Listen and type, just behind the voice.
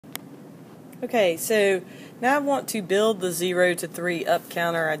Okay, so now I want to build the 0 to 3 up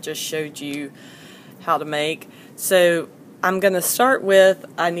counter I just showed you how to make. So I'm going to start with,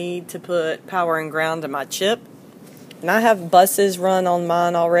 I need to put power and ground to my chip. And I have buses run on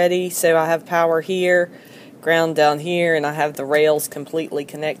mine already, so I have power here, ground down here, and I have the rails completely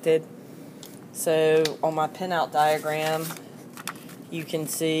connected. So on my pinout diagram, you can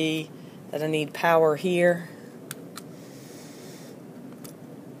see that I need power here,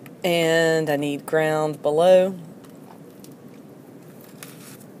 and I need ground below.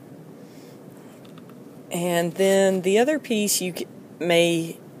 And then the other piece you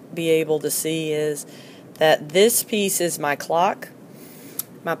may be able to see is that this piece is my clock,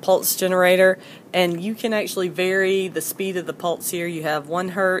 my pulse generator, and you can actually vary the speed of the pulse here. You have 1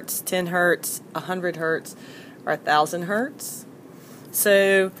 hertz, 10 hertz, 100 hertz, or 1,000 hertz.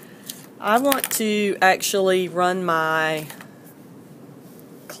 So I want to actually run my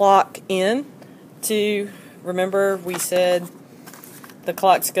clock in to, remember we said the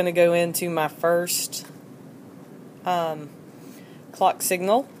clock's going to go into my first clock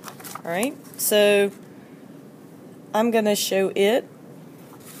signal. Alright, so I'm going to show it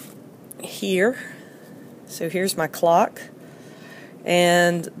here. So here's my clock,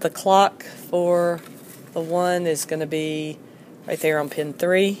 and the clock for the 1 is going to be right there on pin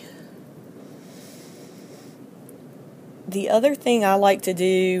 3. The other thing I like to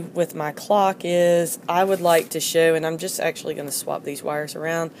do with my clock is I would like to show, and I'm just actually going to swap these wires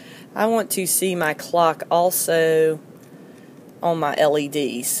around, I want to see my clock also on my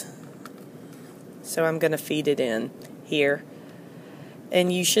LEDs. So I'm going to feed it in here.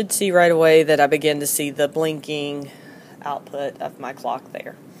 And you should see right away that I begin to see the blinking output of my clock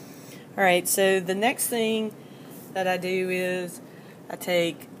there. Alright, so the next thing that I do is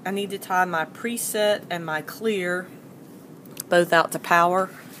I need to tie my preset and my clear both out to power.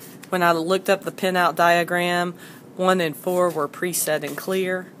 When I looked up the pinout diagram, 1 and 4 were preset and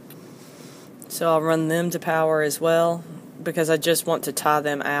clear. So I'll run them to power as well because I just want to tie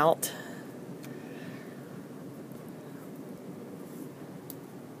them out.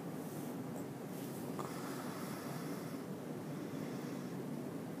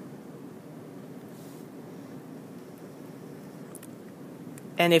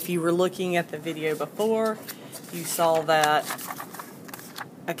 And if you were looking at the video before, you saw that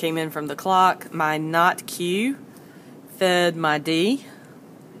I came in from the clock. My not Q fed my D.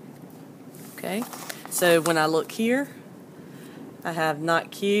 Okay, so when I look here, I have not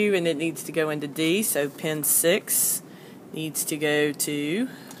Q and it needs to go into D, so pin 6 needs to go to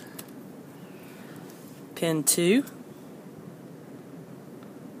pin 2.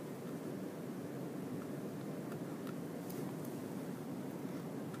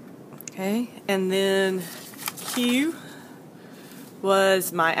 Okay, and then Q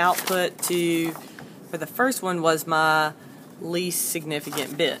was my output to, for the first one, was my least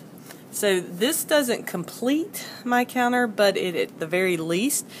significant bit. So this doesn't complete my counter, but at the very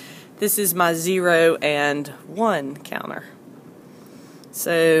least, this is my 0 and 1 counter.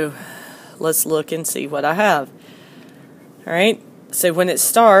 So let's look and see what I have. Alright, so when it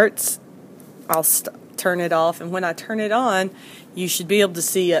starts, I'll turn it off, and when I turn it on, you should be able to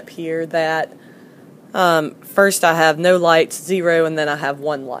see up here that first I have no lights, 0, and then I have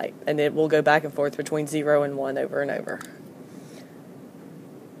 1 light, and it will go back and forth between 0 and 1 over and over.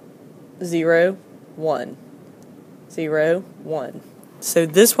 0, 1, 0, 1. So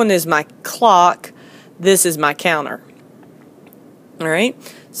this one is my clock, this is my counter. Alright,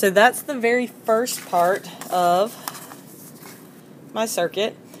 so that's the very first part of my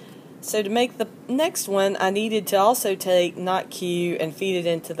circuit. So to make the next one, I needed to also take not Q and feed it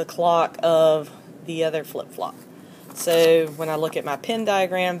into the clock of the other flip-flop. So when I look at my pin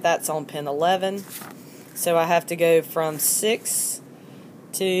diagram, that's on pin 11. So I have to go from 6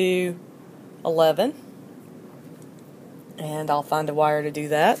 to 11. And I'll find a wire to do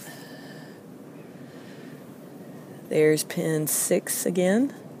that. There's pin 6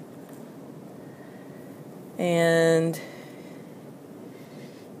 again. And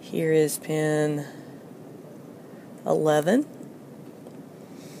here is pin 11.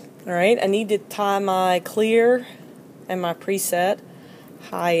 Alright, I need to tie my clear and my preset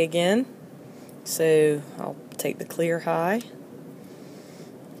high again. So I'll take the clear high.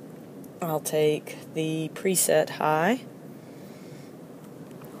 I'll take the preset high.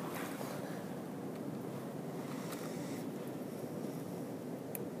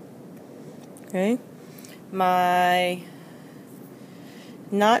 Okay, my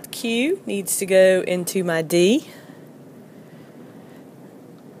not Q needs to go into my D.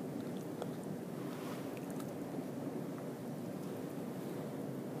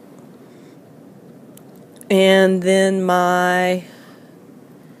 And then my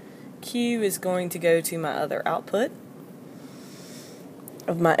cue is going to go to my other output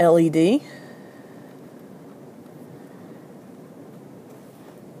of my LED.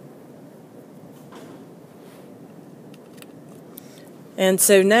 And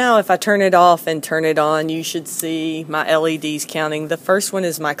so now if I turn it off and turn it on, you should see my LEDs counting. The first one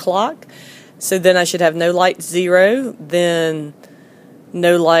is my clock. So then I should have no light 0, then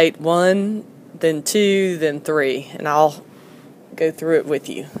no light 1, then 2, then 3. And I'll go through it with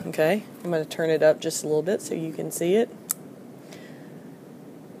you, okay? I'm going to turn it up just a little bit so you can see it.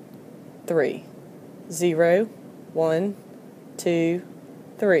 3, 0, 1, 2,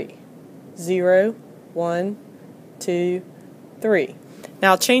 3. 0, 1, 2, 3.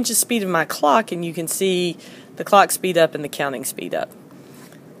 Now I'll change the speed of my clock and you can see the clock speed up and the counting speed up.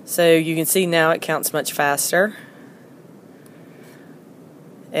 So you can see now it counts much faster.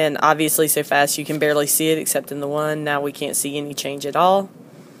 And obviously so fast you can barely see it except in the one. Now we can't see any change at all.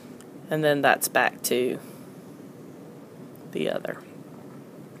 And then that's back to the other.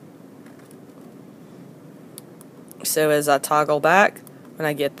 So as I toggle back, when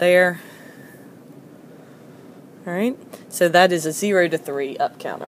I get there, alright, so that is a 0 to 3 up counter.